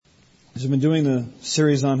As we've been doing the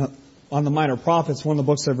series on the minor prophets, one of the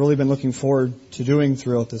books I've really been looking forward to doing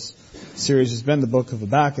throughout this series has been the book of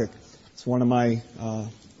Habakkuk. It's one of my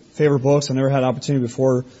favorite books. I never had an opportunity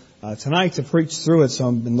before tonight to preach through it, so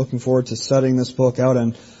I've been looking forward to studying this book out,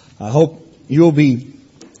 and I hope you will be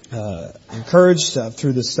encouraged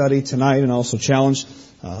through this study tonight and also challenged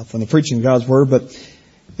from the preaching of God's Word. But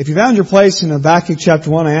if you found your place in Habakkuk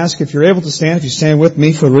chapter 1, I ask if you're able to stand, if you stand with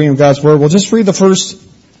me for the reading of God's Word. We'll just read the first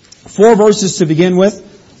 4 verses to begin with.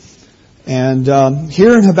 And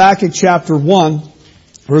here in Habakkuk chapter 1,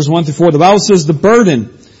 verse 1 through 4, the Bible says, "The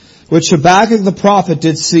burden which Habakkuk the prophet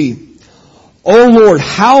did see. O Lord,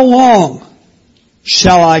 how long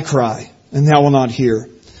shall I cry, and thou wilt not hear?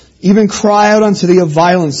 Even cry out unto thee of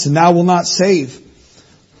violence, and thou wilt not save.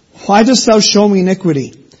 Why dost thou show me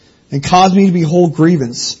iniquity, and cause me to behold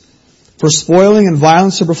grievance? For spoiling and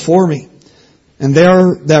violence are before me, and they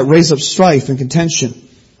are that raise up strife and contention.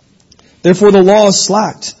 Therefore the law is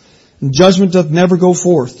slacked, and judgment doth never go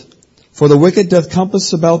forth. For the wicked doth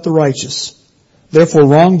compass about the righteous. Therefore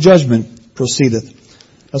wrong judgment proceedeth."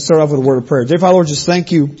 Let's start off with a word of prayer. Dear Father, Lord, just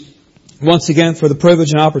thank you once again for the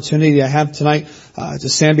privilege and opportunity I have tonight to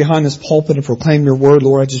stand behind this pulpit and proclaim your word.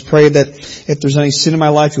 Lord, I just pray that if there's any sin in my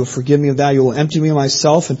life, you'll forgive me of that. You will empty me of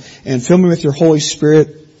myself and fill me with your Holy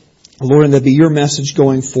Spirit. Lord, and that be your message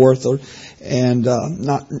going forth, Lord, and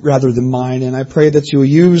not rather than mine. And I pray that you'll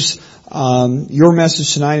use your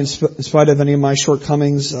message tonight in spite of any of my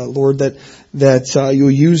shortcomings, Lord, that you'll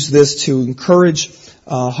use this to encourage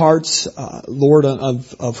hearts, Lord,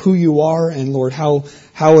 of who you are, and Lord, how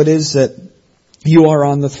it is that you are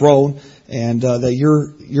on the throne, and that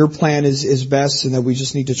your plan is best, and that we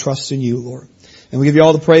just need to trust in you, Lord. And we give you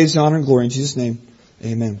all the praise, honor, and glory in Jesus' name.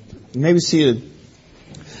 Amen. You may be seated.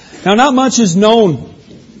 Now, not much is known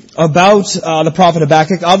about the prophet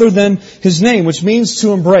Habakkuk other than his name, which means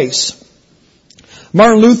to embrace.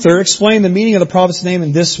 Martin Luther explained the meaning of the prophet's name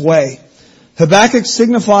in this way. Habakkuk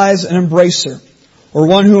signifies an embracer, or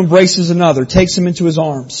one who embraces another, takes him into his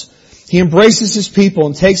arms. He embraces his people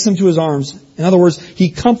and takes them to his arms. In other words, he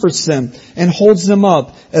comforts them and holds them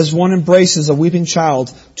up as one embraces a weeping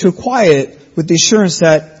child to quiet it with the assurance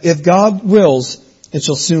that if God wills, it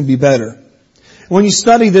shall soon be better. When you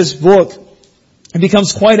study this book, it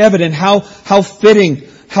becomes quite evident how fitting,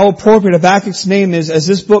 how appropriate Habakkuk's name is, as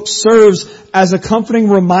this book serves as a comforting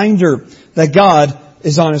reminder that God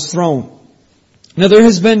is on His throne. Now, there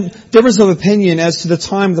has been difference of opinion as to the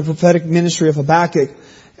time of the prophetic ministry of Habakkuk.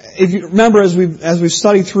 If you remember, as we've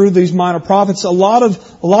studied through these minor prophets, a lot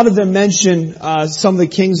of them mention some of the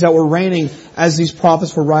kings that were reigning as these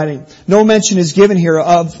prophets were writing. No mention is given here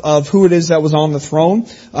of who it is that was on the throne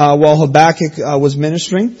while Habakkuk was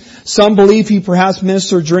ministering. Some believe he perhaps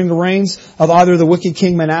ministered during the reigns of either the wicked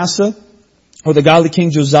king Manasseh or the godly king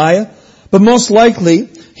Josiah, but most likely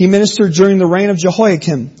he ministered during the reign of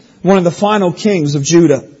Jehoiakim, one of the final kings of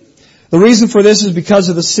Judah. The reason for this is because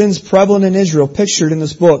of the sins prevalent in Israel pictured in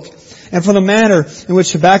this book, and from the manner in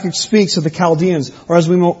which Habakkuk speaks of the Chaldeans, or as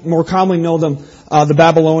we more commonly know them, the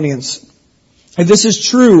Babylonians. If this is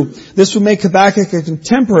true, this would make Habakkuk a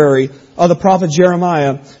contemporary of the prophet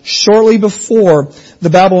Jeremiah shortly before the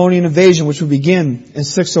Babylonian invasion, which would begin in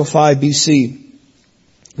 605 BC.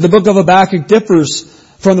 The book of Habakkuk differs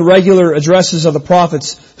from the regular addresses of the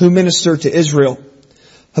prophets who ministered to Israel.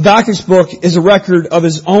 Habakkuk's book is a record of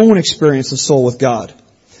his own experience of soul with God.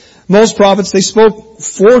 Most prophets, they spoke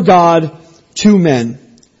for God to men.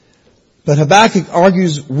 But Habakkuk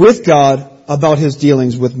argues with God about his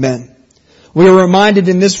dealings with men. We are reminded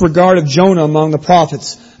in this regard of Jonah among the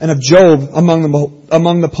prophets and of Job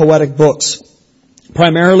among the poetic books.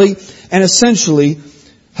 Primarily and essentially,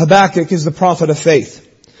 Habakkuk is the prophet of faith.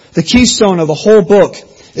 The keystone of the whole book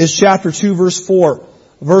is chapter 2, verse 4,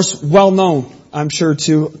 verse well known, I'm sure,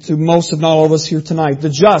 to most, if not all of us here tonight. The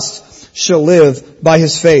just shall live by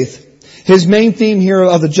his faith. His main theme here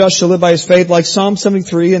of the just shall live by his faith, like Psalm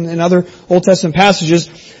 73 and other Old Testament passages,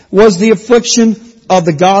 was the affliction of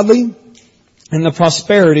the godly and the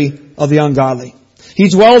prosperity of the ungodly. He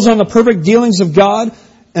dwells on the perfect dealings of God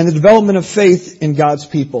and the development of faith in God's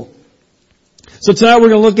people. So tonight we're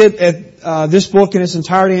going to look at this book in its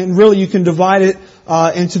entirety, and really you can divide it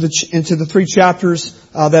into the 3 chapters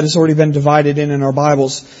that has already been divided in our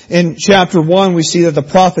Bibles. In chapter 1, we see that the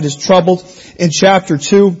prophet is troubled. In chapter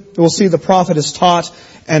 2, we'll see the prophet is taught.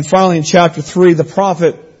 And finally, in chapter 3, the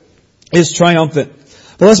prophet is triumphant.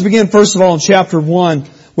 But let's begin, first of all, in chapter 1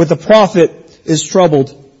 with the prophet is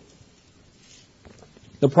troubled.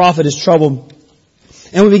 The prophet is troubled.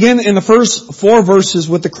 And we begin in the first 4 verses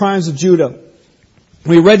with the crimes of Judah.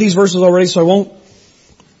 We read these verses already, so I won't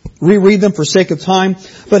reread them for sake of time.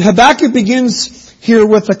 But Habakkuk begins here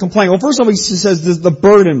with a complaint. Well, first of all, he says the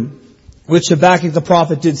burden which Habakkuk the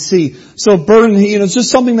prophet did see. So burden, it's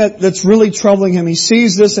just something that's really troubling him. He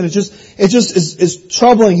sees this and it just is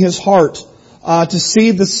troubling his heart, to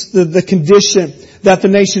see the condition that the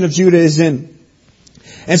nation of Judah is in.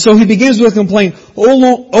 And so he begins with a complaint. O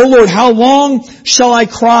Lord, how long shall I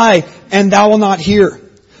cry and thou wilt not hear?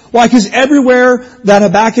 Why? Because everywhere that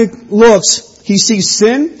Habakkuk looks, he sees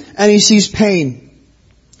sin and he sees pain.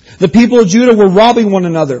 The people of Judah were robbing one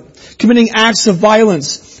another, committing acts of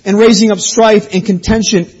violence, and raising up strife and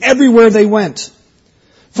contention everywhere they went.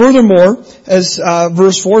 Furthermore, as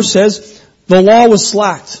verse 4 says, the law was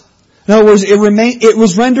slacked. In other words, it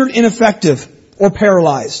was rendered ineffective or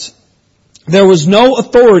paralyzed. There was no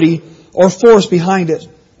authority or force behind it.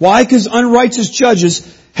 Why? Because unrighteous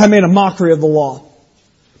judges had made a mockery of the law.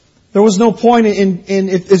 There was no point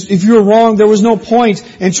if you were wrong, there was no point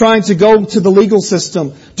in trying to go to the legal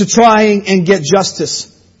system to try and get justice,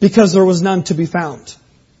 because there was none to be found.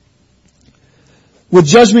 With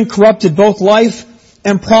judgment corrupted, both life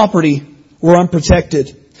and property were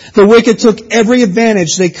unprotected. The wicked took every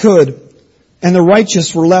advantage they could, and the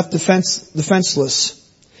righteous were left defenseless.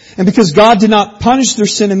 And because God did not punish their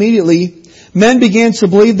sin immediately, men began to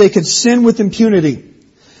believe they could sin with impunity.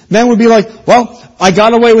 Men would be like, well, I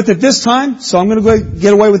got away with it this time, so I'm going to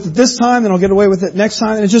get away with it this time, and I'll get away with it next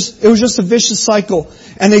time. And it was just a vicious cycle.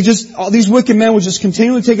 And these wicked men would just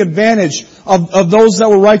continually take advantage of those that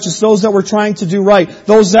were righteous, those that were trying to do right,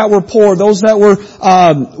 those that were poor, those that were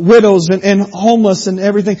widows and homeless and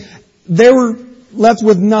everything. They were left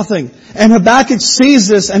with nothing. And Habakkuk sees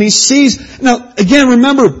this, and he sees, now again,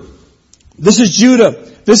 remember, this is Judah.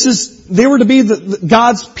 They were to be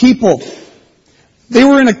God's people. They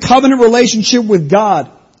were in a covenant relationship with God.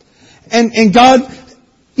 And God,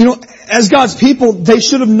 as God's people, they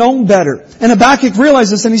should have known better. And Habakkuk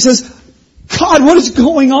realized this and he says, God, what is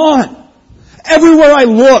going on? Everywhere I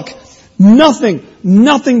look,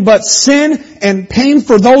 nothing but sin and pain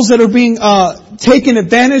for those that are being taken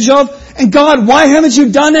advantage of. And God, why haven't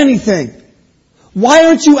you done anything? Why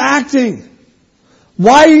aren't you acting?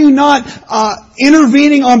 Why are you not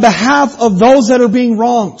intervening on behalf of those that are being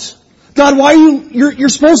wronged? God, why you're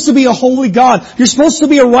supposed to be a holy God. You're supposed to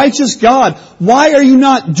be a righteous God. Why are you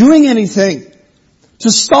not doing anything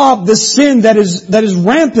to stop the sin that is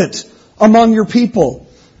rampant among your people?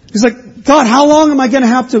 He's like, God, how long am I going to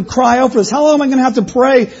have to cry out for this? How long am I going to have to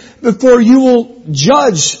pray before you will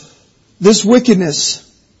judge this wickedness?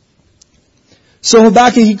 So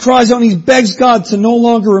Habakkuk, he cries out and he begs God to no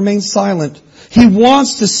longer remain silent. He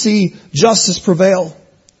wants to see justice prevail.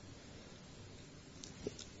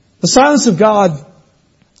 The silence of God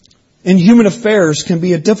in human affairs can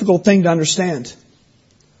be a difficult thing to understand.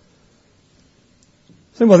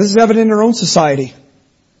 Well, this is evident in our own society.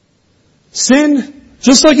 Sin,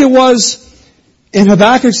 just like it was in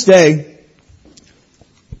Habakkuk's day,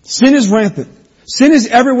 sin is rampant. Sin is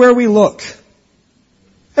everywhere we look.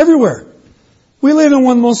 Everywhere. We live in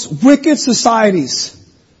one of the most wicked societies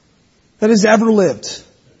that has ever lived.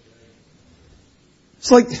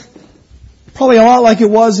 It's like, probably a lot like it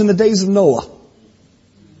was in the days of Noah.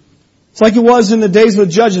 It's like it was in the days of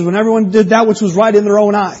the judges when everyone did that which was right in their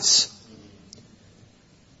own eyes.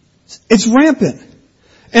 It's rampant.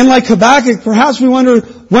 And like Habakkuk, perhaps we wonder,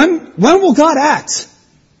 when will God act?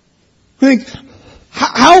 We think,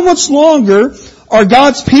 how much longer are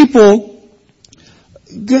God's people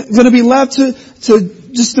going to be left to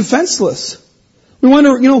just defenseless? We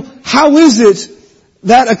wonder, how is it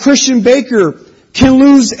that a Christian baker can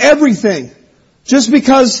lose everything just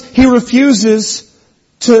because he refuses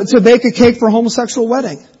to bake a cake for a homosexual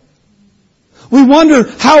wedding? We wonder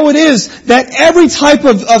how it is that every type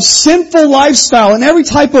of sinful lifestyle and every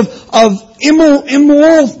type of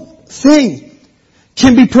immoral thing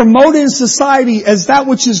can be promoted in society as that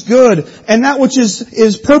which is good and that which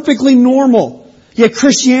is perfectly normal. Yet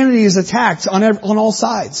Christianity is attacked on all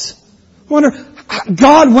sides. We wonder,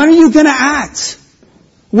 God, when are you going to act?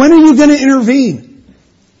 When are you going to intervene?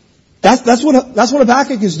 That's what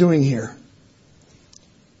Habakkuk is doing here.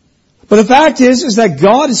 But the fact is that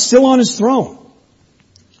God is still on His throne.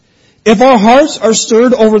 If our hearts are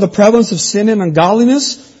stirred over the prevalence of sin and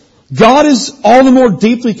ungodliness, God is all the more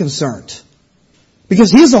deeply concerned.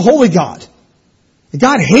 Because He is a holy God.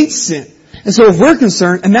 God hates sin. And so if we're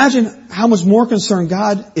concerned, imagine how much more concerned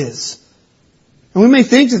God is. And we may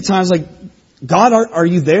think at times like, God, are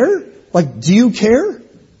you there? Like, do you care?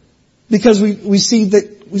 Because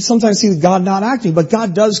we sometimes see God not acting, but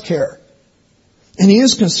God does care. And He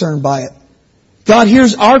is concerned by it. God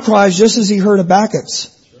hears our cries just as He heard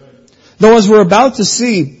Habakkuk's. Though as we're about to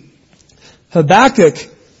see, Habakkuk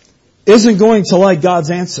isn't going to like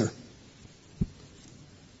God's answer.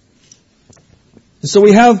 And so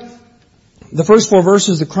we have the first 4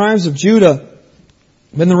 verses, the crimes of Judah.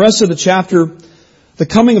 Then the rest of the chapter, the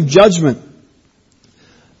coming of judgment.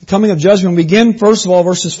 The coming of judgment. We begin, first of all,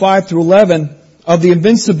 verses 5 through 11, of the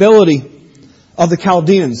invincibility of the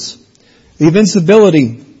Chaldeans. The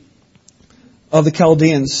invincibility of the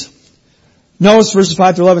Chaldeans. Notice verses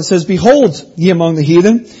 5 through 11 says, Behold, ye among the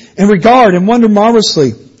heathen, and regard and wonder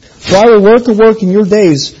marvelously. For I will work a work in your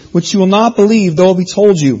days, which you will not believe, though it be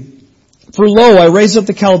told you. For lo, I raise up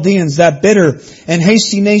the Chaldeans, that bitter and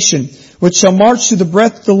hasty nation, which shall march through the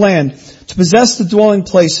breadth of the land, to possess the dwelling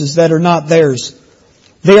places that are not theirs.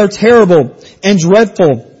 They are terrible and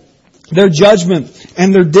dreadful. Their judgment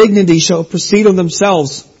and their dignity shall proceed of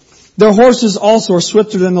themselves. Their horses also are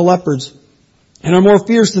swifter than the leopards, and are more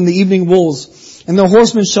fierce than the evening wolves. And their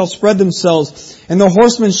horsemen shall spread themselves, and their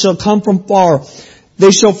horsemen shall come from far. They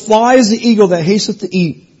shall fly as the eagle that hasteth to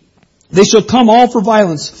eat. They shall come all for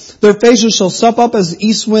violence. Their faces shall sup up as the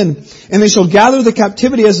east wind, and they shall gather the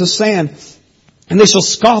captivity as the sand. And they shall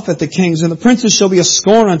scoff at the kings, and the princes shall be a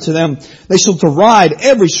scorn unto them. They shall deride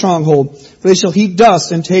every stronghold, for they shall heap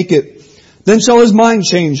dust and take it. Then shall his mind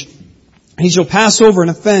change, and he shall pass over and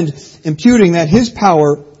offend, imputing that his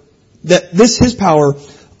power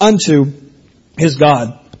unto his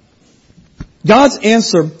God. God's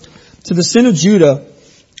answer to the sin of Judah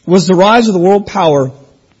was the rise of the world power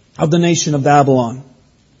of the nation of Babylon.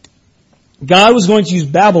 God was going to use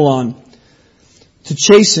Babylon to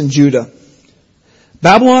chasten Judah.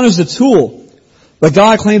 Babylon is the tool, but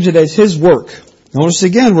God claims it as His work. Notice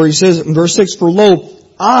again where He says in verse 6, For lo,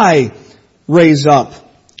 I raise up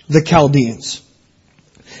the Chaldeans.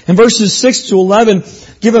 And verses 6 to 11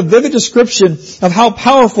 give a vivid description of how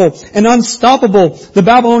powerful and unstoppable the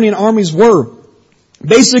Babylonian armies were.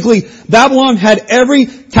 Basically, Babylon had every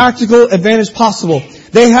tactical advantage possible.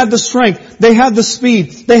 They had the strength, they had the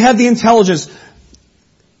speed, they had the intelligence.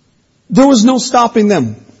 There was no stopping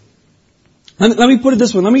them. Let me put it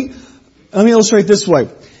this way. Let me illustrate it this way.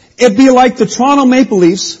 It'd be like the Toronto Maple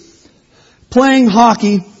Leafs playing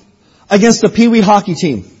hockey against the Pee Wee hockey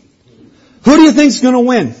team. Who do you think's going to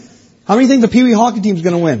win? How many think the Pee Wee hockey team's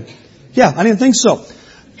going to win? Yeah, I didn't think so.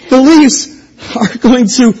 The Leafs are going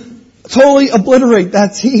to totally obliterate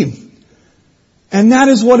that team. And that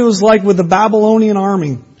is what it was like with the Babylonian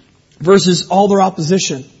army versus all their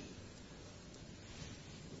opposition.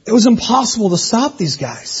 It was impossible to stop these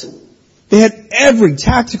guys. They had every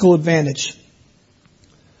tactical advantage.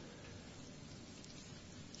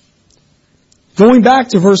 Going back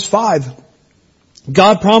to verse 5,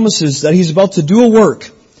 God promises that He's about to do a work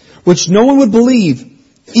which no one would believe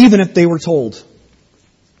even if they were told.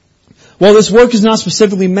 While this work is not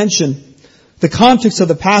specifically mentioned, the context of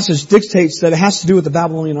the passage dictates that it has to do with the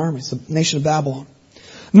Babylonian armies, the nation of Babylon.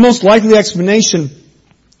 The most likely explanation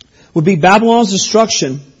would be Babylon's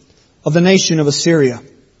destruction of the nation of Assyria.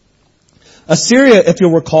 Assyria, if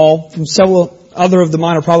you'll recall, from several other of the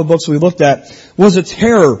minor prophet books we looked at, was a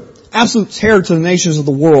terror, absolute terror to the nations of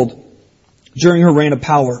the world during her reign of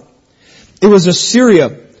power. It was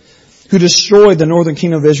Assyria who destroyed the northern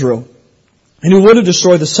kingdom of Israel, and who would have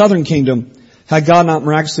destroyed the southern kingdom had God not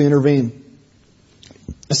miraculously intervened.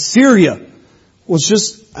 Assyria was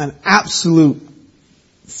just an absolute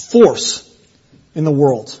force in the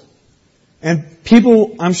world. And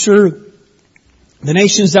people, I'm sure, the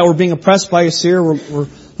nations that were being oppressed by Assyria were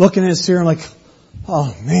looking at Assyria and like,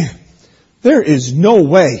 oh man, there is no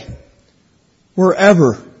way we're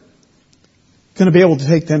ever going to be able to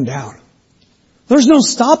take them down. There's no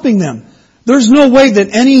stopping them. There's no way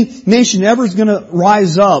that any nation ever is going to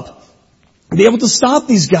rise up and be able to stop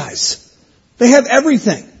these guys. They have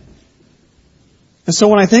everything. And so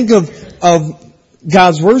when I think of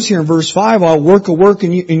God's words here in verse 5, I'll work a work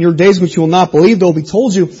in your days which you will not believe, they'll be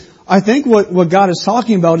told you. I think what God is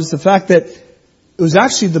talking about is the fact that it was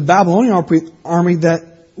actually the Babylonian army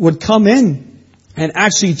that would come in and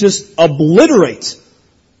actually just obliterate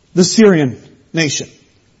the Syrian nation.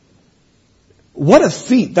 What a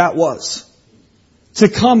feat that was. To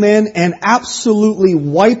come in and absolutely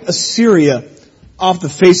wipe Assyria off the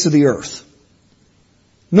face of the earth.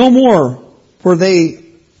 No more were they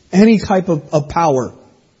any type of power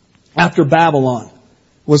after Babylon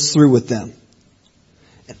was through with them.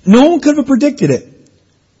 No one could have predicted it.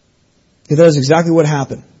 Yet that is exactly what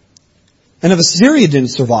happened. And if Assyria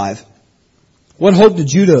didn't survive, what hope did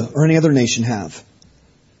Judah or any other nation have?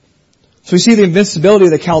 So we see the invincibility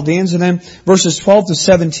of the Chaldeans, and then verses 12 to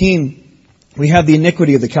 17, we have the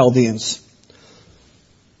iniquity of the Chaldeans.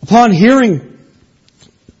 Upon hearing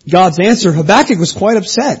God's answer, Habakkuk was quite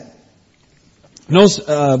upset. Notice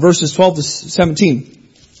verses 12 to 17.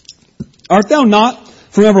 Art thou not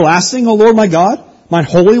from everlasting, O Lord my God, mine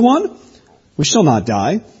Holy One? We shall not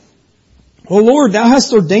die. O Lord, thou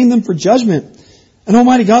hast ordained them for judgment, and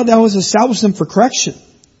Almighty God, thou hast established them for correction.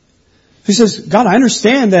 He says, God, I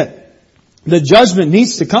understand that the judgment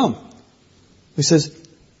needs to come. He says,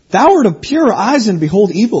 thou art of pure eyes and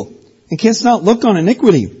behold evil, and canst not look on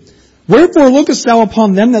iniquity. Wherefore lookest thou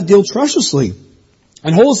upon them that deal treacherously,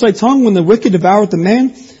 and holdest thy tongue when the wicked devoureth the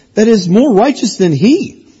man that is more righteous than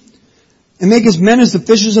he, and makest men as the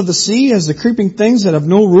fishes of the sea, as the creeping things that have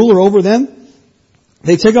no ruler over them?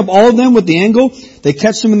 They take up all of them with the angle, they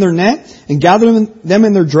catch them in their net, and gather them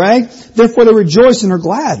in their drag. Therefore they rejoice and are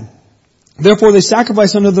glad. Therefore they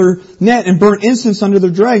sacrifice under their net and burn incense under their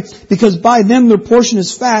drag, because by them their portion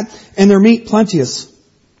is fat, and their meat plenteous.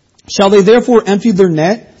 Shall they therefore empty their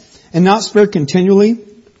net, and not spare continually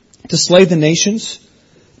to slay the nations?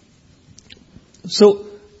 So,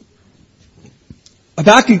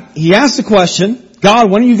 Habakkuk, he asked the question, God,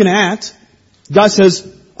 when are you going to act? God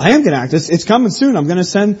says, I am going to act. It's coming soon. I'm going to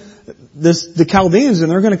send the Chaldeans, and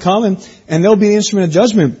they're going to come, and they'll be the instrument of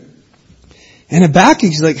judgment. And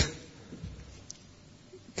Habakkuk's like,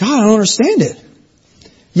 God, I don't understand it.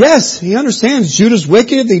 Yes, he understands Judah's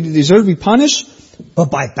wicked. They deserve to be punished. But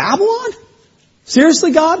by Babylon?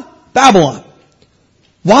 Seriously, God? Babylon.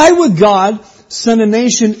 Why would God send a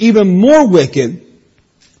nation even more wicked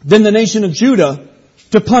than the nation of Judah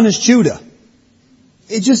to punish Judah?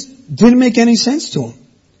 It just didn't make any sense to him.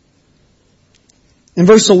 In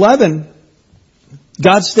verse 11,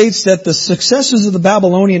 God states that the successes of the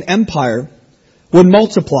Babylonian Empire would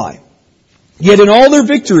multiply. Yet in all their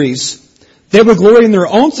victories, they would glory in their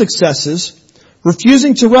own successes,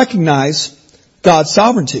 refusing to recognize God's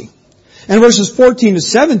sovereignty. And verses 14 to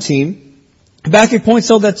 17, Habakkuk points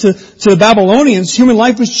out that to the Babylonians, human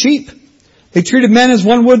life was cheap. They treated men as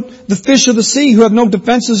one would the fish of the sea who have no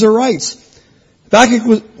defenses or rights.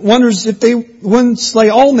 Habakkuk wonders if they wouldn't slay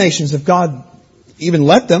all nations if God even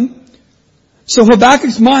let them. So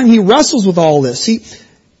Habakkuk's mind, he wrestles with all this.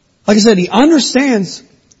 Like I said, he understands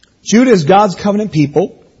Judah is God's covenant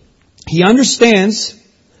people. He understands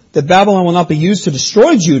that Babylon will not be used to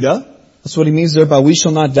destroy Judah. That's what he means there by we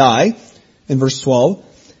shall not die in verse 12.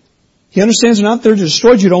 He understands they're not there to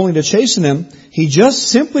destroy Judah, only to chasten them. He just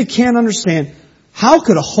simply can't understand how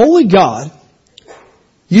could a holy God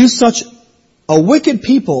use such a wicked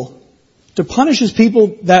people to punish his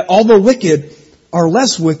people that, although wicked, are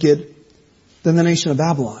less wicked than the nation of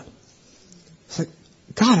Babylon. It's like,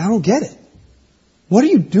 God, I don't get it. What are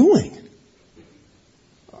you doing?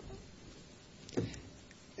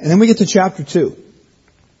 And then we get to chapter 2.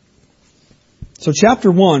 So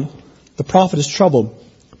chapter 1, the prophet is troubled.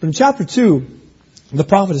 But in chapter 2, the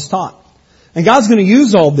prophet is taught. And God's going to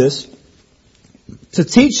use all this to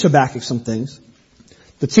teach Habakkuk some things,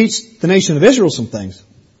 to teach the nation of Israel some things,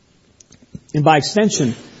 and by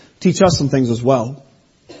extension, teach us some things as well.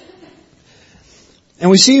 And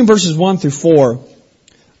we see in verses 1 through 4,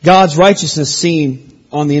 God's righteousness seen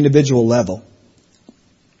on the individual level.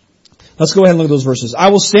 Let's go ahead and look at those verses. I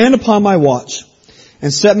will stand upon my watch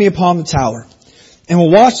and set me upon the tower, and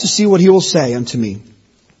will watch to see what he will say unto me,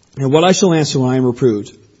 and what I shall answer when I am reproved.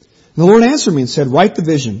 And the Lord answered me and said, write the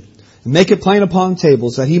vision, and make it plain upon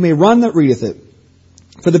tables, that he may run that readeth it.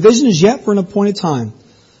 For the vision is yet for an appointed time,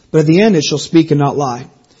 but at the end it shall speak and not lie.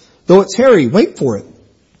 Though it tarry, wait for it,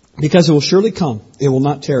 because it will surely come. It will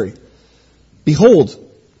not tarry. Behold,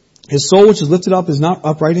 his soul which is lifted up is not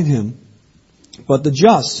upright in him, but the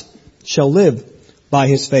just shall live by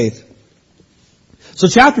his faith. So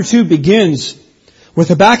chapter 2 begins with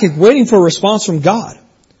Habakkuk waiting for a response from God.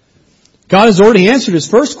 God has already answered his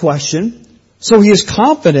first question, so he is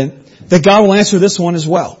confident that God will answer this one as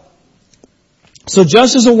well. So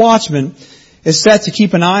just as a watchman is set to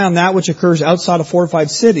keep an eye on that which occurs outside a fortified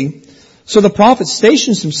city, so the prophet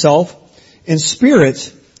stations himself in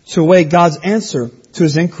spirit to await God's answer to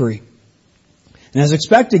his inquiry. And as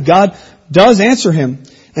expected, God does answer him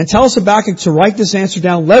and tells Habakkuk to write this answer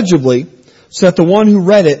down legibly so that the one who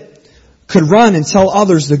read it could run and tell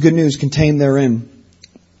others the good news contained therein.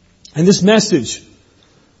 And this message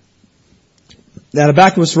that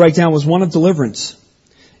Habakkuk was to write down was one of deliverance.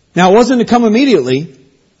 Now it wasn't to come immediately,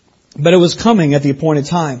 but it was coming at the appointed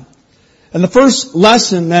time. And the first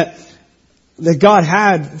lesson that God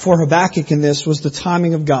had for Habakkuk in this was the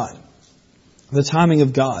timing of God. The timing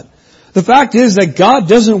of God. The fact is that God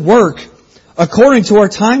doesn't work according to our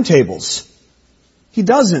timetables. He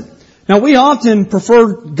doesn't. Now we often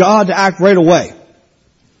prefer God to act right away.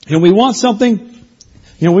 We want something,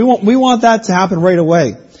 we want that to happen right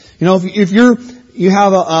away. You know, if you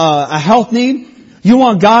have a health need, you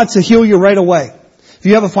want God to heal you right away. If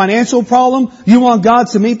you have a financial problem, you want God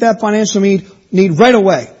to meet that financial need right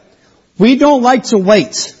away. We don't like to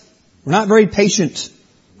wait. We're not very patient.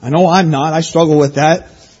 I know I'm not. I struggle with that.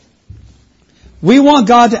 We want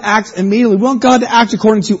God to act immediately. We want God to act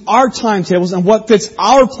according to our timetables and what fits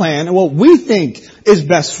our plan and what we think is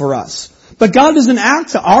best for us. But God doesn't act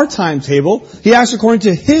to our timetable. He acts according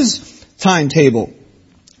to His timetable.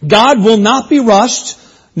 God will not be rushed,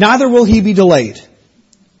 neither will He be delayed.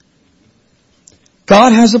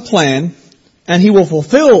 God has a plan, and He will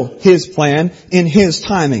fulfill His plan in His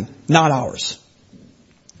timing, not ours.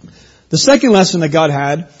 The second lesson that God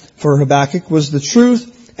had for Habakkuk was the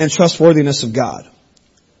truth and trustworthiness of God.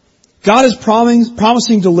 God is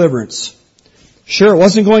promising deliverance. Sure, it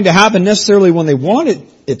wasn't going to happen necessarily when they wanted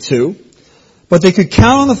it to, but they could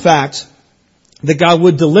count on the fact that God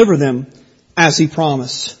would deliver them as He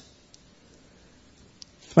promised.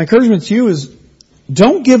 My encouragement to you is,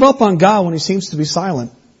 don't give up on God when He seems to be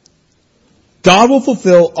silent. God will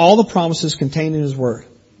fulfill all the promises contained in His Word.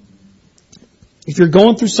 If you're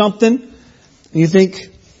going through something and you think,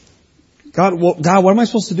 God, what am I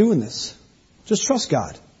supposed to do in this? Just trust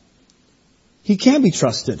God. He can be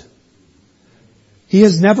trusted. He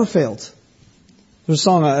has never failed. There's a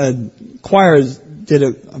song a choir did,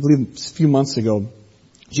 I believe, a few months ago.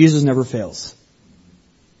 Jesus never fails.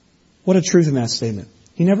 What a truth in that statement.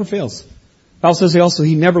 He never fails. The Bible says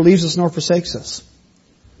He never leaves us nor forsakes us.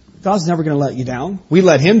 God's never going to let you down. We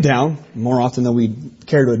let Him down more often than we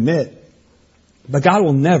care to admit. But God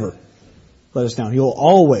will never let us down. He will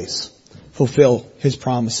always fulfill His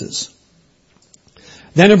promises.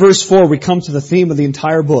 Then in verse 4, we come to the theme of the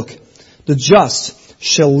entire book. The just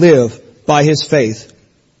shall live by his faith.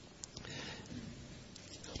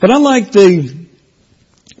 But unlike the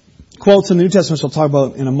quotes in the New Testament, which I'll talk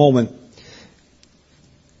about in a moment,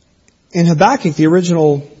 in Habakkuk, the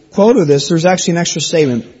original quote of this, there's actually an extra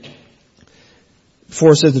statement.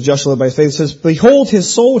 Before it says the just shall live by his faith, it says, behold,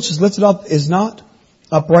 his soul which is lifted up is not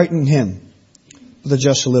upright in him, but the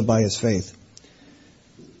just shall live by his faith.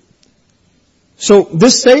 So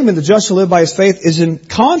this statement, the just shall live by his faith, is in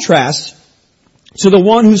contrast to the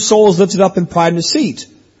one whose soul is lifted up in pride and deceit,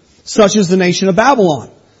 such as the nation of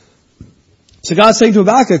Babylon. So God's saying to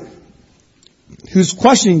Habakkuk, who's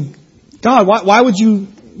questioning, God, why would you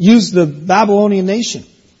use the Babylonian nation?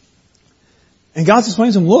 And God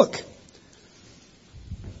explains to him, look,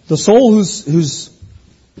 the soul who's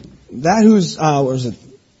what is it?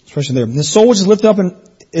 Expression there. The soul which is lifted up and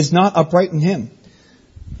is not upright in him.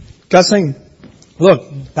 God's saying,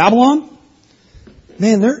 look, Babylon,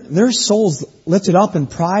 man, their soul's lifted up in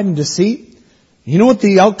pride and deceit. You know what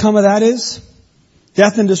the outcome of that is?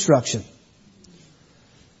 Death and destruction.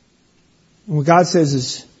 And what God says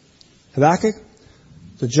is, Habakkuk,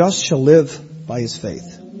 the just shall live by his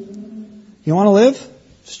faith. You want to live?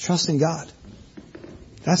 Just trust in God.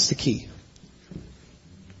 That's the key.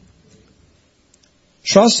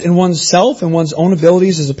 Trust in oneself and one's own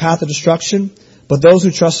abilities is a path of destruction, but those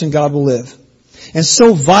who trust in God will live. And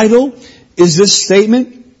so vital is this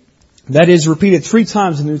statement that is repeated 3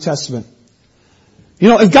 times in the New Testament. You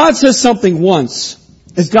know, if God says something once,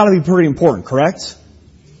 it's got to be pretty important, correct?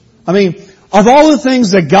 I mean, of all the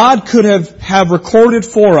things that God could have recorded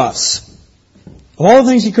for us, of all the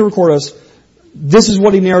things He could record us, this is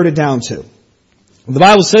what He narrowed it down to. The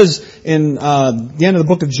Bible says in the end of the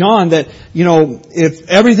book of John that, you know, if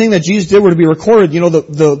everything that Jesus did were to be recorded, you know,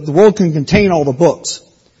 the world can contain all the books.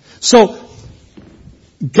 So,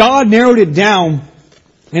 God narrowed it down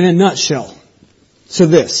in a nutshell to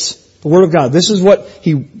this, the Word of God. This is what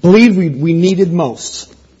He believed we needed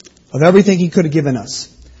most of everything He could have given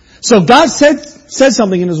us. So if God said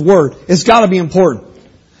something in His Word, it's got to be important.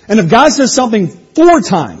 And if God says something 4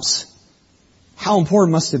 times, how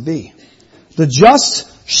important must it be? The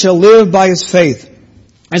just shall live by his faith.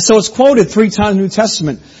 And so it's quoted 3 times in the New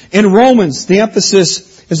Testament. In Romans, the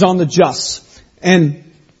emphasis is on the just. And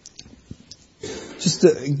just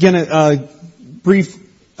again, a brief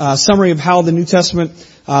summary of how the New Testament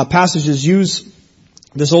passages use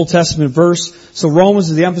this Old Testament verse. So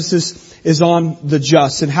Romans, the emphasis is on the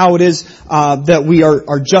just and how it is that we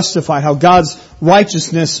are justified, how God's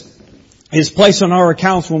righteousness is placed on our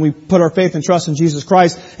accounts when we put our faith and trust in Jesus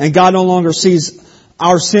Christ, and God no longer sees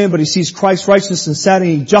our sin, but He sees Christ's righteousness instead, and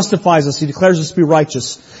He justifies us. He declares us to be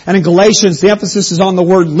righteous. And in Galatians, the emphasis is on the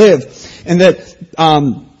word live, and that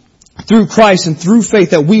through Christ and through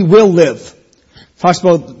faith that we will live. It talks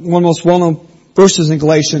about one of the most well-known verses in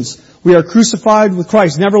Galatians. We are crucified with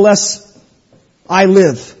Christ. Nevertheless, I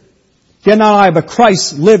live. Yet not I, but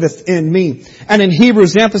Christ liveth in me. And in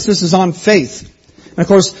Hebrews, the emphasis is on faith. And of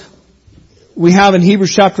course, we have in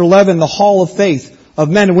Hebrews chapter 11 the hall of faith of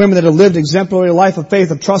men and women that have lived exemplary life of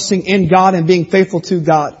faith, of trusting in God and being faithful to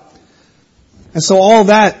God. And so all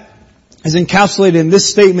that is encapsulated in this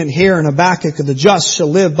statement here in Habakkuk, the just shall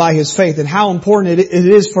live by his faith, and how important it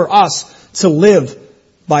is for us to live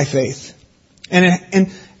by faith.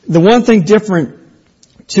 And the one thing different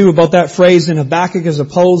too about that phrase in Habakkuk as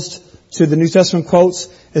opposed to the New Testament quotes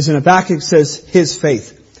is in Habakkuk says his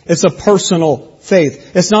faith. It's a personal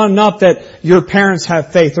faith. It's not enough that your parents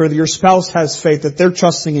have faith or that your spouse has faith, that they're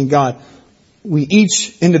trusting in God. We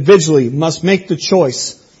each individually must make the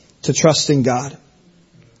choice to trust in God.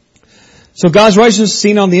 So God's righteousness is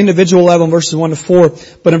seen on the individual level in verses 1 to 4,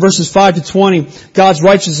 but in verses 5 to 20, God's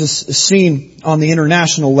righteousness is seen on the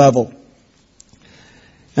international level.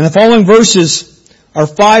 And the following verses are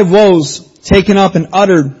 5 woes taken up and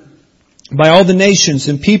uttered by all the nations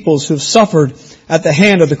and peoples who have suffered at the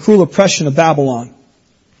hand of the cruel oppression of Babylon.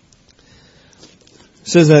 It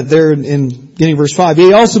says that there in beginning verse 5.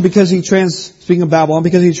 Yea, also speaking of Babylon,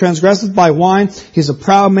 because he transgresseth by wine, he is a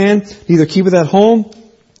proud man, neither keepeth at home,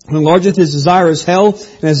 and enlargeth his desire as hell,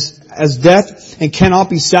 and as death, and cannot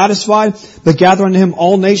be satisfied, but gather unto him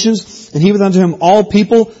all nations, and heapeth unto him all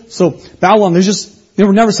people. So Babylon, they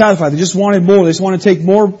were never satisfied. They just wanted more. They just wanted to take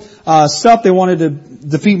more stuff. They wanted to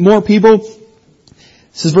defeat more people.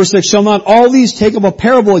 It says verse 6, shall not all these take up a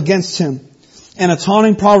parable against him, and a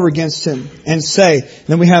taunting proverb against him, and say, and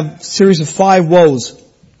then we have a series of 5 woes.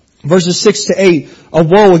 Verses 6 to 8, a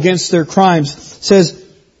woe against their crimes. It says,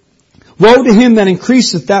 woe to him that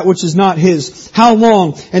increaseth that which is not his. How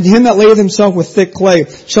long? And to him that layeth himself with thick clay.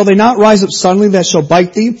 Shall they not rise up suddenly that shall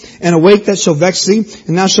bite thee, and awake that shall vex thee,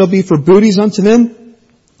 and thou shalt be for booties unto them?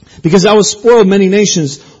 Because thou hast spoiled many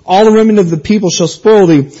nations. All the remnant of the people shall spoil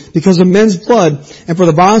thee, because of men's blood, and for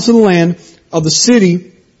the violence of the land, of the city,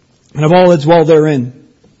 and of all that dwell therein.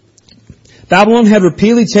 Babylon had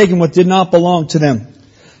repeatedly taken what did not belong to them.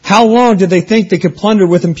 How long did they think they could plunder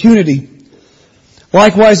with impunity?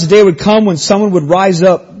 Likewise, the day would come when someone would rise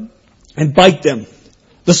up and bite them.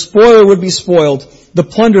 The spoiler would be spoiled. The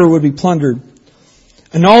plunderer would be plundered.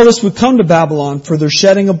 And all this would come to Babylon for their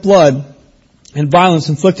shedding of blood and violence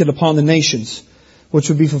inflicted upon the nations, which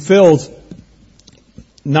would be fulfilled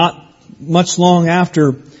not much long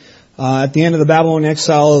after, at the end of the Babylonian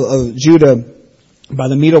exile of Judah by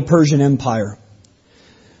the Medo-Persian Empire.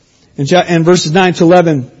 In verses 9 to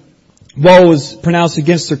 11, woe is pronounced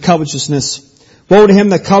against their covetousness. Woe to him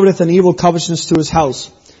that coveteth an evil covetousness to his house,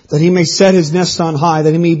 that he may set his nest on high,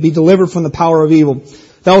 that he may be delivered from the power of evil.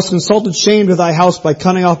 Thou hast consulted shame to thy house by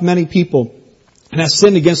cutting off many people, and hast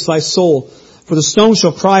sinned against thy soul. For the stone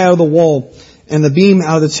shall cry out of the wall, and the beam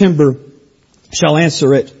out of the timber shall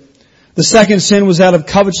answer it. The second sin was out of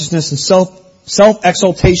covetousness and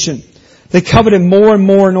self-exaltation. They coveted more and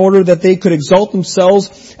more in order that they could exalt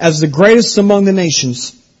themselves as the greatest among the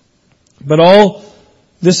nations. But all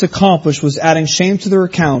this accomplished was adding shame to their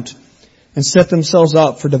account and set themselves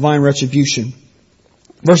up for divine retribution.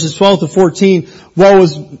 Verses 12 to 14, woe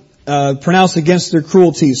is pronounced against their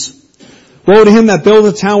cruelties. Woe to him that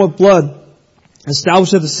buildeth a town with blood,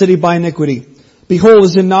 establisheth the city by iniquity. Behold,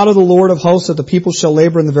 is it not of the Lord of hosts that the people shall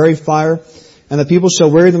labor in the very fire, and the people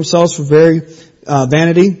shall weary themselves for very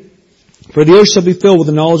vanity? For the earth shall be filled with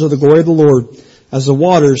the knowledge of the glory of the Lord, as the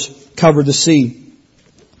waters cover the sea.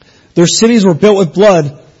 Their cities were built with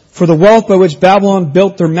blood, for the wealth by which Babylon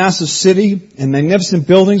built their massive city and magnificent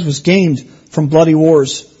buildings was gained from bloody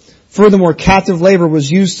wars. Furthermore, captive labor was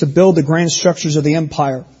used to build the grand structures of the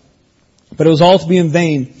empire. But it was all to be in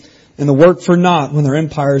vain, and the work for naught when their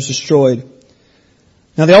empire is destroyed.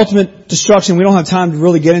 Now the ultimate destruction, we don't have time to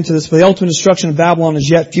really get into this, but the ultimate destruction of Babylon is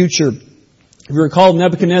yet future. If you recall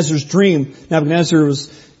Nebuchadnezzar's dream, Nebuchadnezzar was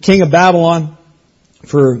king of Babylon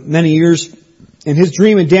for many years. In his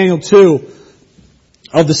dream in Daniel 2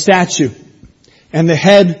 of the statue and the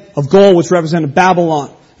head of gold which represented Babylon,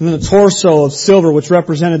 and then the torso of silver which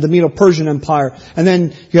represented the Medo-Persian Empire, and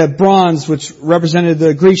then you had bronze which represented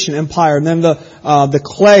the Grecian Empire, and then the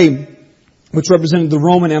clay which represented the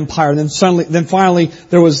Roman Empire, and then finally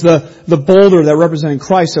there was the boulder that represented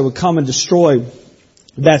Christ that would come and destroy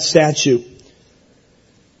that statue.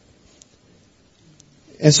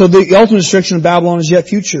 And so the ultimate destruction of Babylon is yet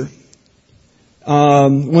future.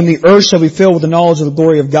 When the earth shall be filled with the knowledge of the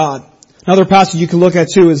glory of God. Another passage you can look at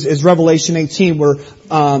too is Revelation 18, where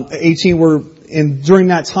during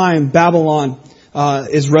that time Babylon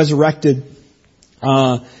is resurrected,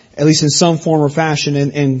 at least in some form or fashion,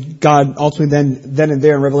 and God ultimately then and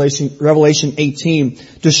there in Revelation 18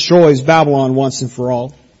 destroys Babylon once and for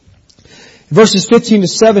all. Verses 15 to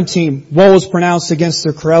 17, woe is pronounced against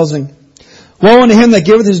their carousing. Woe unto him that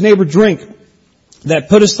giveth his neighbor drink, that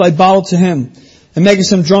puttest thy bottle to him, and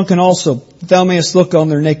makest him drunken also, that thou mayest look on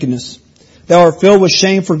their nakedness. Thou art filled with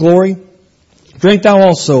shame for glory. Drink thou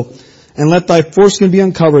also, and let thy foreskin be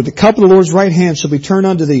uncovered. The cup of the Lord's right hand shall be turned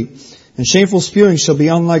unto thee, and shameful spewing shall be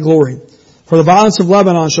on thy glory. For the violence of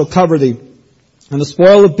Lebanon shall cover thee, and the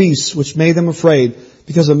spoil of beasts which made them afraid,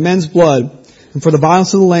 because of men's blood, and for the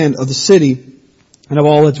violence of the land, of the city, and of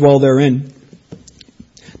all that dwell therein.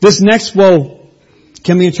 This next woe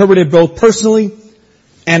can be interpreted both personally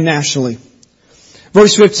and nationally.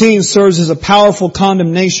 Verse 15 serves as a powerful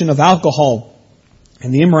condemnation of alcohol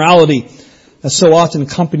and the immorality that so often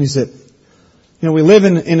accompanies it. You know, we live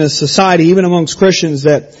in a society, even amongst Christians,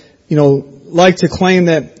 that, like to claim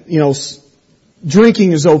that,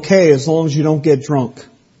 drinking is okay as long as you don't get drunk.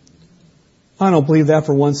 I don't believe that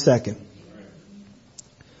for 1 second.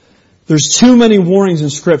 There's too many warnings in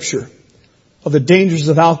Scripture of the dangers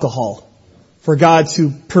of alcohol for God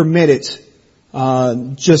to permit it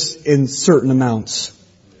just in certain amounts.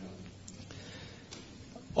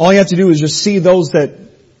 All you have to do is just see those that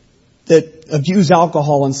abuse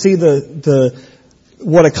alcohol and see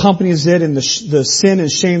what accompanies it and the sin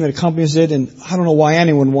and shame that accompanies it, and I don't know why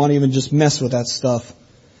anyone would want to even just mess with that stuff.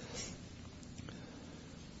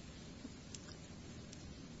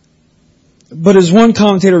 But as one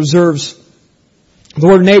commentator observes, the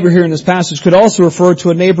word neighbor here in this passage could also refer to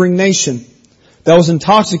a neighboring nation that was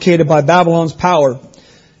intoxicated by Babylon's power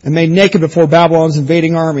and made naked before Babylon's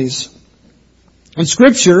invading armies. In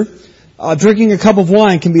Scripture, drinking a cup of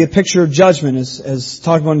wine can be a picture of judgment, as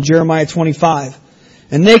talked about in Jeremiah 25.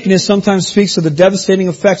 And nakedness sometimes speaks of the devastating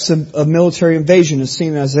effects of military invasion, as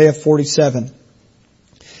seen in Isaiah 47.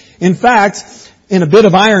 In fact, in a bit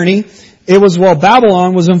of irony, it was while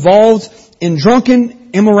Babylon was involved in drunken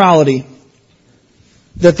immorality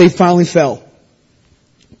that they finally fell.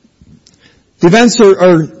 The events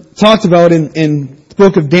are talked about in the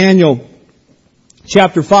book of Daniel,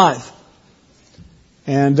 chapter 5.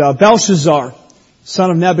 And Belshazzar, son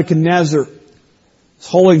of Nebuchadnezzar, is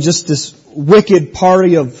holding just this wicked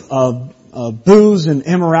party of booze and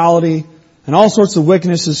immorality and all sorts of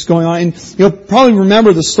wickednesses going on. And you'll probably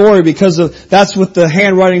remember the story because that's with the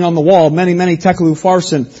handwriting on the wall. Many, many tekelu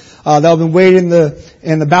farsin that have been weighed in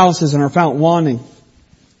the balances and are found wanting.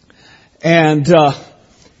 And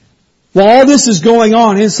while all this is going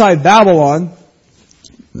on inside Babylon,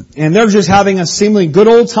 and they're just having a seemingly good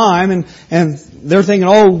old time, and they're thinking,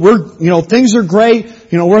 things are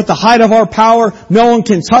great, we're at the height of our power, no one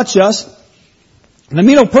can touch us. And the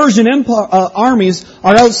Medo-Persian armies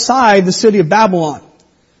are outside the city of Babylon.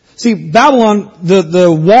 See, Babylon,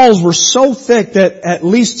 the walls were so thick that at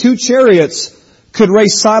least 2 chariots could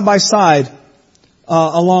race side by side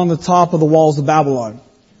along the top of the walls of Babylon.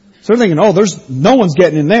 So they're thinking, no one's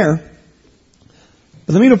getting in there.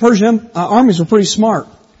 But the Medo-Persian armies were pretty smart.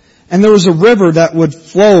 And there was a river that would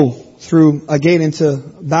flow through a gate into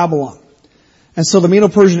Babylon. And so the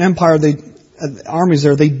Medo-Persian Empire, armies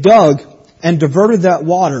there, they dug and diverted that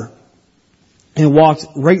water and walked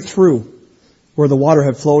right through where the water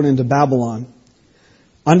had flowed into Babylon,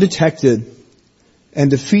 undetected, and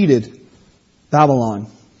defeated Babylon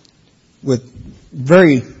with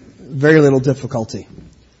very, very little difficulty.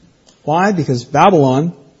 Why? Because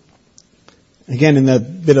Babylon, again in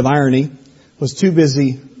that bit of irony, was too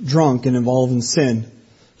busy drunk and involved in sin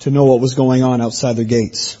to know what was going on outside their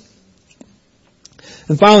gates.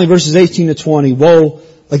 And finally, verses 18 to 20, woe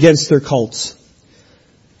against their cults.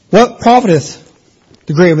 What profiteth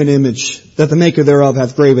the graven image that the maker thereof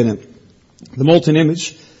hath graven it? The molten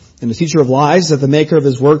image and the teacher of lies that the maker of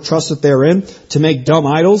his work trusteth therein to make dumb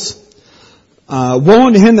idols. Woe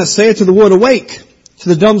unto him that saith to the wood, awake, to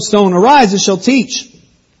the dumb stone, arise, it shall teach.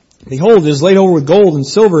 Behold, it is laid over with gold and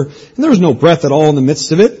silver, and there is no breath at all in the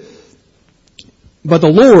midst of it. But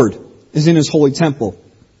the Lord is in his holy temple.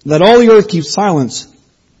 Let all the earth keep silence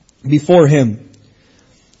before him.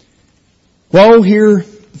 Woe here,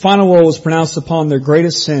 the final woe is pronounced upon their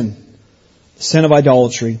greatest sin, the sin of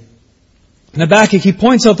idolatry. In Habakkuk, he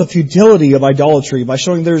points out the futility of idolatry by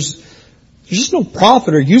showing there's just no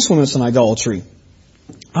profit or usefulness in idolatry.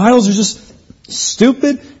 Idols are just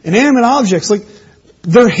stupid, inanimate objects.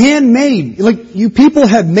 They're handmade. You people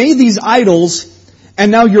have made these idols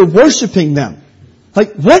and now you're worshiping them.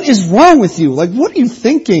 What is wrong with you? What are you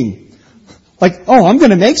thinking? I'm going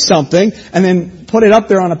to make something and then put it up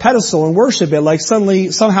there on a pedestal and worship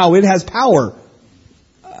it somehow it has power.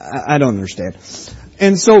 I don't understand.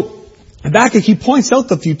 And so Habakkuk, he points out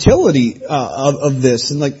the futility of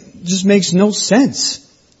this and just makes no sense.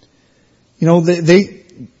 They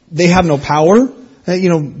they have no power.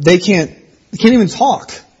 They can't even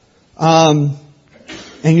talk. And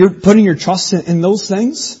you're putting your trust in those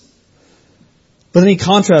things. But then he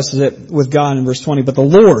contrasts it with God in verse 20. But the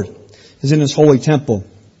Lord is in His holy temple.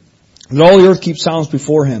 And all the earth keeps silence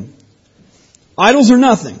before Him. Idols are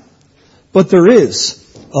nothing. But there is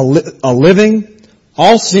a living,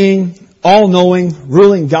 all-seeing, all-knowing,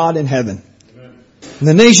 ruling God in heaven. Amen. And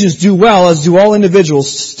the nations do well, as do all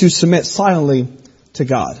individuals, to submit silently to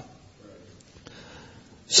God.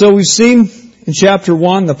 So we've seen in chapter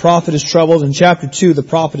 1, the prophet is troubled. In chapter 2, the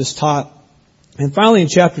prophet is taught. And finally in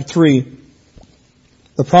chapter 3,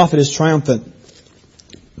 the prophet is triumphant.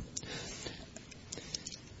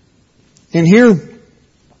 And here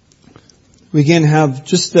we again have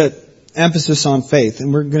just that emphasis on faith.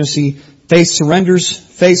 And we're going to see faith surrenders,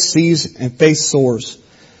 faith sees, and faith soars.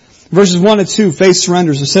 Verses 1 to 2, faith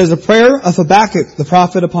surrenders. It says, the prayer of Habakkuk, the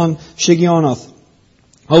prophet upon Shigionoth.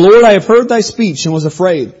 O Lord, I have heard thy speech and was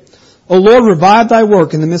afraid. O Lord, revive thy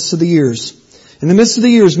work in the midst of the years. In the midst of the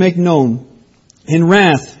years make known. In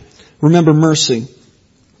wrath remember mercy.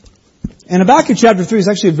 And Habakkuk chapter 3 is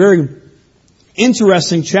actually a very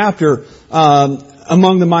interesting chapter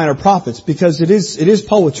among the minor prophets, because it is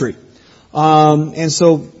poetry. And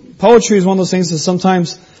so poetry is one of those things that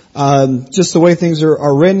sometimes just the way things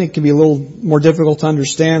are written, it can be a little more difficult to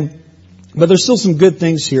understand. But there's still some good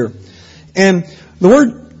things here. And the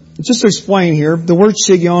word, just to explain here, the word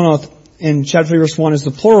Shigionoth in chapter 3 verse 1 is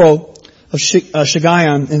the plural of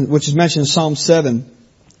Shiggaion, which is mentioned in Psalm 7,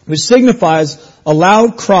 which signifies a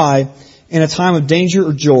loud cry in a time of danger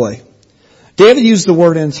or joy. David used the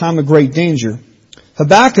word in a time of great danger.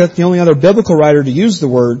 Habakkuk, the only other biblical writer to use the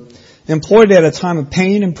word, employed it at a time of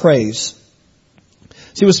pain and praise.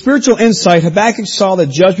 See, with spiritual insight, Habakkuk saw that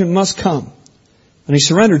judgment must come, and he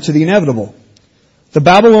surrendered to the inevitable. The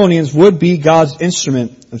Babylonians would be God's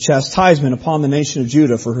instrument of chastisement upon the nation of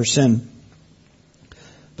Judah for her sin.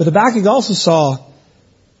 But Habakkuk also saw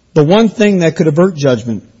the one thing that could avert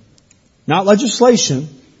judgment. Not legislation,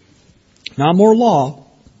 not more law,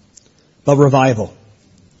 but revival.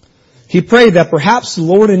 He prayed that perhaps the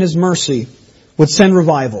Lord in His mercy would send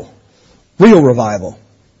revival. Real revival.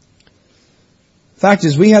 The fact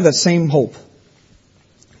is, we have that same hope.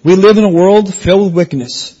 We live in a world filled with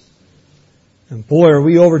wickedness. And boy, are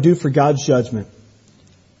we overdue for God's judgment.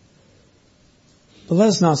 But let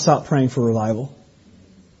us not stop praying for revival.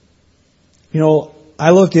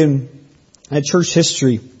 I look at church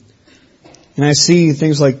history and I see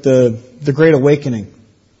things like the Great Awakening.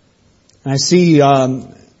 And I see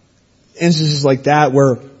instances like that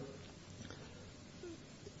where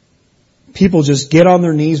people just get on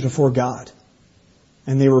their knees before God.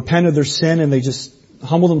 And they repent of their sin and they just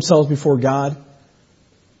humble themselves before God.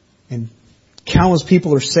 And countless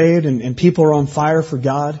people are saved and people are on fire for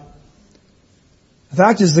God. The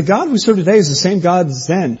fact is, the God we serve today is the same God as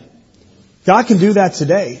then. God can do that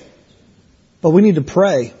today. But we need to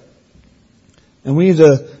pray. And we need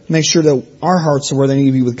to make sure that our hearts are where they need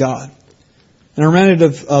to be with God. And I'm reminded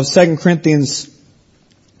of 2 Corinthians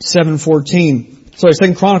 7:14.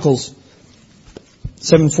 2 Chronicles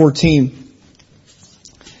 7:14.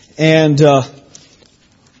 And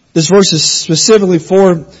this verse is specifically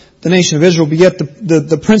for the nation of Israel, but yet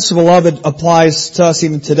the principle of it applies to us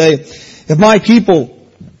even today. If my people,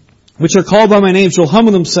 which are called by my name, shall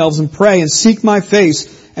humble themselves and pray and seek my face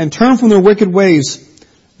and turn from their wicked ways,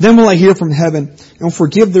 then will I hear from heaven and will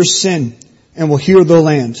forgive their sin and will heal their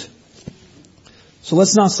land. So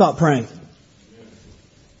let's not stop praying.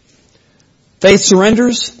 Faith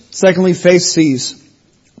surrenders. Secondly, faith sees.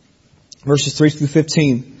 Verses 3 through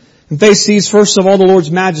 15. And faith sees first of all the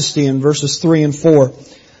Lord's majesty in verses 3 and 4.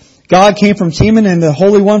 God came from Teman and the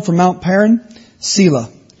Holy One from Mount Paran, Selah.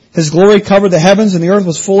 His glory covered the heavens and the earth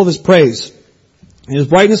was full of His praise. And His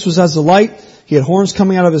brightness was as the light. He had horns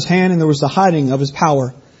coming out of His hand and there was the hiding of His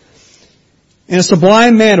power. In a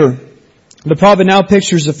sublime manner, the prophet now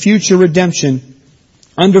pictures a future redemption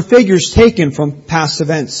under figures taken from past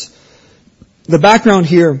events. The background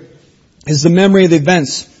here is the memory of the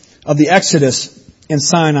events of the Exodus in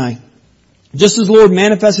Sinai. Just as the Lord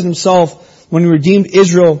manifested Himself when He redeemed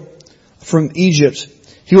Israel from Egypt,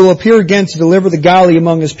 He will appear again to deliver the godly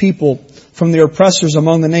among His people from their oppressors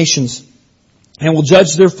among the nations, and will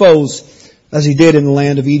judge their foes as He did in the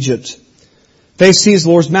land of Egypt. Faith sees the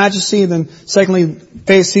Lord's majesty, and then secondly,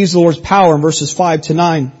 faith sees the Lord's power in verses 5 to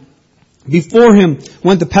 9. Before Him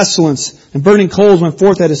went the pestilence, and burning coals went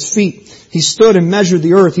forth at His feet. He stood and measured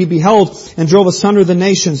the earth. He beheld and drove asunder the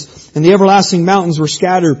nations, and the everlasting mountains were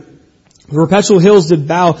scattered. The perpetual hills did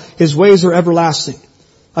bow. His ways are everlasting.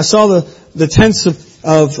 I saw the tents of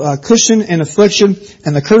of cushion and affliction,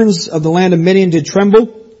 and the curtains of the land of Midian did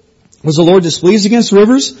tremble. Was the Lord displeased against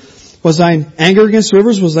rivers? Was thine anger against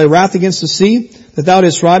rivers? Was thy wrath against the sea? That thou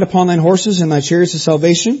didst ride upon thine horses and thy chariots of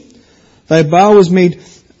salvation? Thy bow was made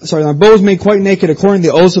quite naked according to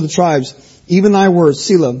the oaths of the tribes. Even thy words,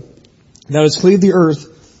 Selah, thou didst cleave the earth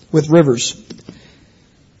with rivers.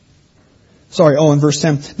 In verse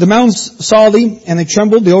 10. The mountains saw thee, and they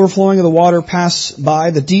trembled. The overflowing of the water passed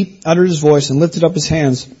by. The deep uttered his voice and lifted up his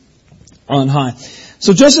hands on high.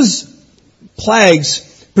 So just as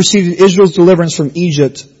plagues preceded Israel's deliverance from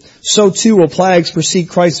Egypt, so too will plagues precede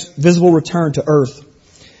Christ's visible return to earth.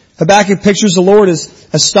 Habakkuk pictures the Lord as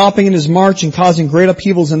stopping in his march and causing great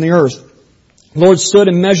upheavals in the earth. The Lord stood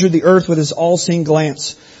and measured the earth with his all-seeing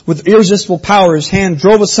glance. With irresistible power, his hand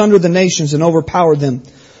drove asunder the nations and overpowered them.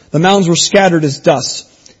 The mountains were scattered as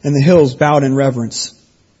dust, and the hills bowed in reverence.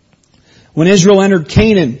 When Israel entered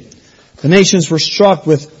Canaan, the nations were struck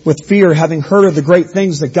with fear, having heard of the great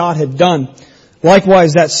things that God had done.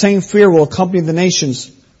 Likewise, that same fear will accompany the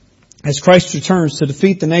nations as Christ returns to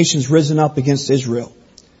defeat the nations risen up against Israel.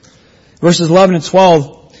 Verses 11 and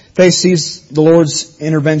 12, faith sees the Lord's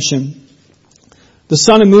intervention. The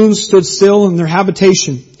sun and moon stood still in their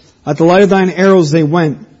habitation. At the light of thine arrows they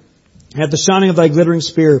went. At the shining of thy glittering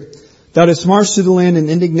spear, thou didst march through the land in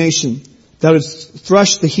indignation. Thou didst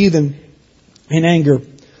thresh the heathen in anger.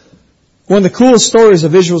 One of the coolest stories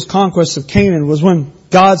of Israel's conquest of Canaan was when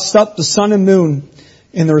God stopped the sun and moon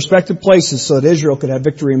in their respective places so that Israel could have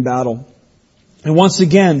victory in battle. And once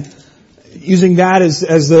again, using that as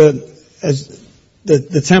the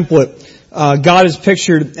template, God is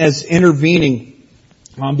pictured as intervening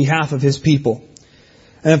on behalf of His people.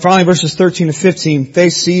 And then finally, verses 13 to 15,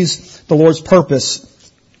 faith sees the Lord's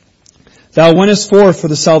purpose. Thou wentest forth for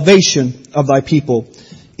the salvation of thy people,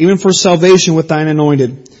 even for salvation with thine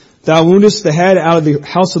anointed. Thou woundest the head out of the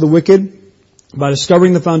house of the wicked by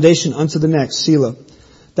discovering the foundation unto the neck, Selah.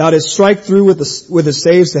 Thou didst strike through with the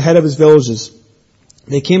staves the head of his villages.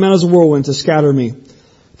 They came out as a whirlwind to scatter me.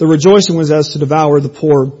 The rejoicing was as to devour the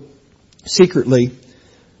poor secretly.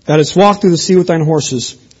 Thou didst walk through the sea with thine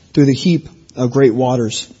horses, through the heap of great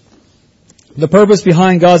waters. The purpose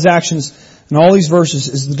behind God's actions in all these verses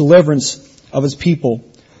is the deliverance of His people.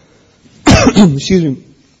 Excuse me.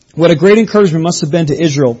 What a great encouragement must have been to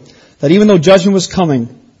Israel that even though judgment was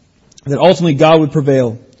coming, that ultimately God would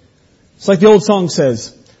prevail. It's like the old song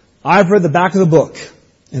says, I've read the back of the book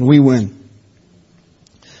and we win.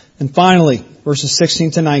 And finally, verses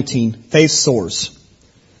 16 to 19, faith soars.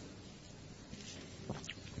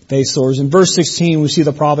 Faith soars. In verse 16, we see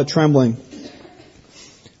the prophet trembling.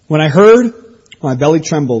 When I heard, my belly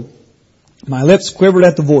trembled. My lips quivered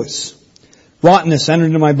at the voice. Rottenness entered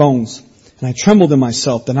into my bones, and I trembled in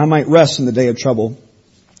myself that I might rest in the day of trouble.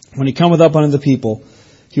 When He cometh up unto the people,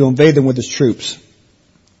 He will invade them with His troops.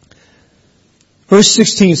 Verse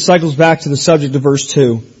 16 cycles back to the subject of verse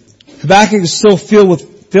 2. Habakkuk is still filled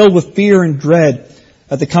with fear and dread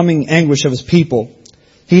at the coming anguish of his people.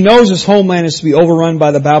 He knows his homeland is to be overrun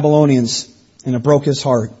by the Babylonians, and it broke his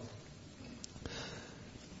heart.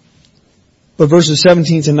 But verses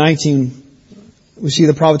 17 to 19, we see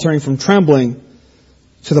the prophet turning from trembling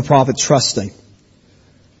to the prophet trusting.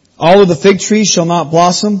 All of the fig trees shall not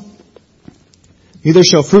blossom, neither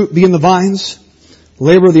shall fruit be in the vines. The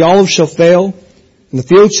labor of the olive shall fail, and the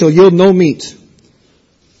field shall yield no meat.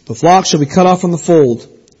 The flock shall be cut off from the fold,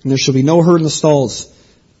 and there shall be no herd in the stalls.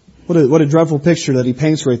 What a dreadful picture that he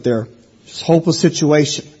paints right there. Just hopeless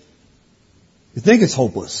situation. You think it's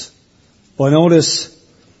hopeless. But notice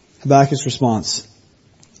Habakkuk's response.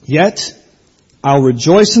 Yet I'll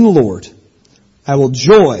rejoice in the Lord. I will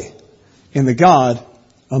joy in the God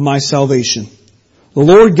of my salvation. The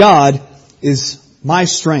Lord God is my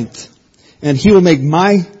strength, and He will make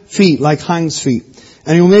my feet like hinds' feet,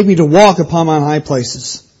 and He will make me to walk upon mine high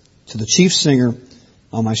places, to the chief singer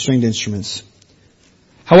on my stringed instruments.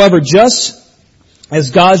 However, just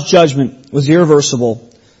as God's judgment was irreversible,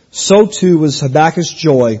 so too was Habakkuk's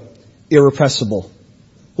joy irrepressible.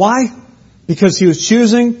 Why? Because he was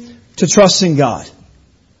choosing to trust in God.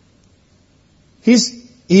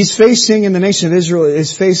 He's facing, and the nation of Israel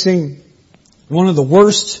is facing one of the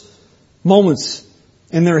worst moments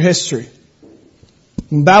in their history.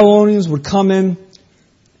 When Babylonians would come in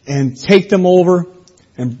and take them over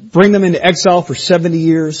and bring them into exile for 70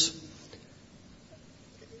 years.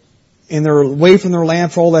 And they're away from their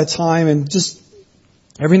land for all that time, and just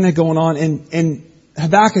everything that's going on. And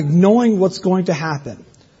Habakkuk, knowing what's going to happen,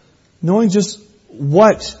 knowing just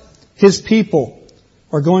what his people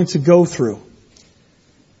are going to go through,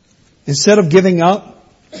 instead of giving up,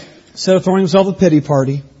 instead of throwing himself a pity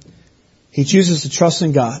party, He chooses to trust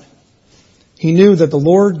in God. He knew that the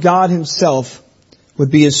Lord God Himself would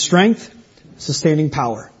be his strength, sustaining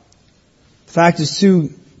power. The fact is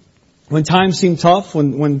too, when times seem tough,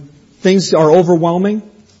 when things are overwhelming,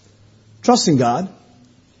 trust in God.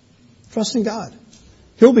 Trust in God.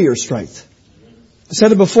 He'll be your strength. I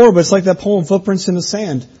said it before, but it's like that poem, Footprints in the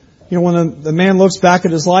Sand. You know, when the man looks back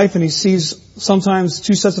at his life and he sees sometimes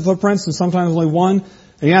 2 sets of footprints and sometimes only one,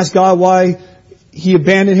 and he asks God why He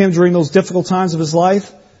abandoned him during those difficult times of his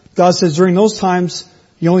life, God says, during those times,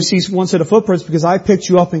 you only see 1 set of footprints because I picked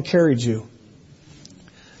you up and carried you.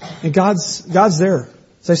 And God's there.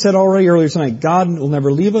 As I said already earlier tonight, God will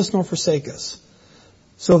never leave us nor forsake us.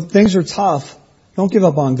 So if things are tough, don't give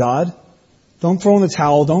up on God. Don't throw in the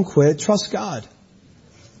towel. Don't quit. Trust God.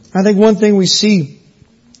 I think one thing we see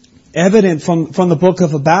evident from the book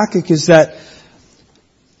of Habakkuk is that,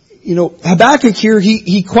 you know, Habakkuk here,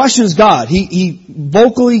 he questions God. He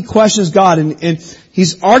vocally questions God and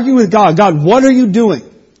he's arguing with God. God, what are you doing?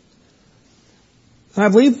 And I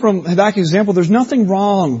believe from Habakkuk's example, there's nothing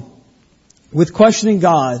wrong with questioning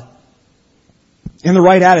God in the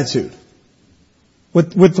right attitude,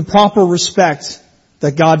 with the proper respect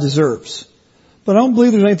that God deserves. But I don't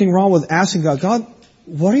believe there's anything wrong with asking God, God,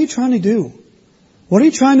 what are you trying to do? What are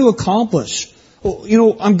you trying to accomplish? Well, you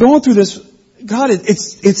know, I'm going through this. God,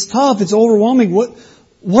 it's tough. It's overwhelming.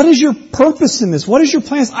 What is your purpose in this? What is your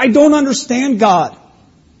plans? I don't understand, God.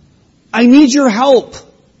 I need your help.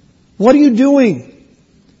 What are you doing?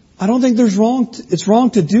 I don't think it's wrong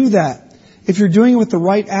to do that. If you're doing it with the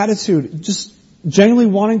right attitude, just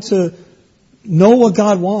genuinely wanting to know what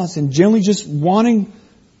God wants and genuinely just wanting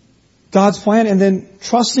God's plan and then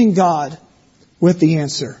trusting God with the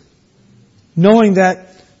answer. Knowing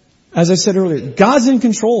that, as I said earlier, God's in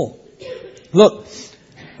control. Look,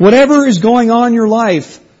 whatever is going on in your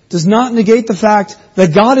life does not negate the fact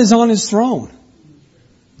that God is on His throne.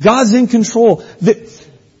 God's in control.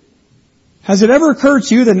 Has it ever occurred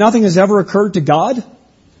to you that nothing has ever occurred to God?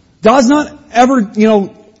 God's not ever,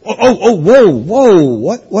 whoa,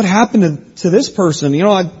 what happened to this person? You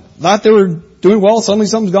know, I thought they were doing well, suddenly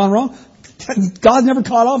something's gone wrong. God's never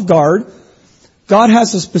caught off guard. God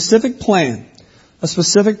has a specific plan, a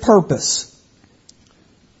specific purpose.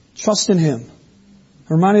 Trust in Him.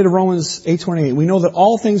 I'm reminded of Romans 8:28. We know that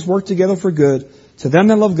all things work together for good to them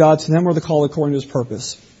that love God, to them who are the called according to His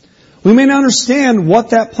purpose. We may not understand what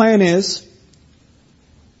that plan is,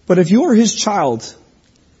 but if you are His child,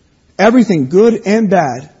 everything, good and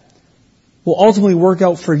bad, will ultimately work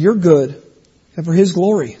out for your good and for His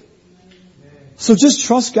glory. So just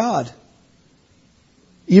trust God.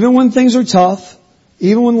 Even when things are tough,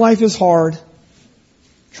 even when life is hard,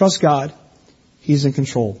 trust God. He's in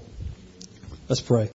control. Let's pray.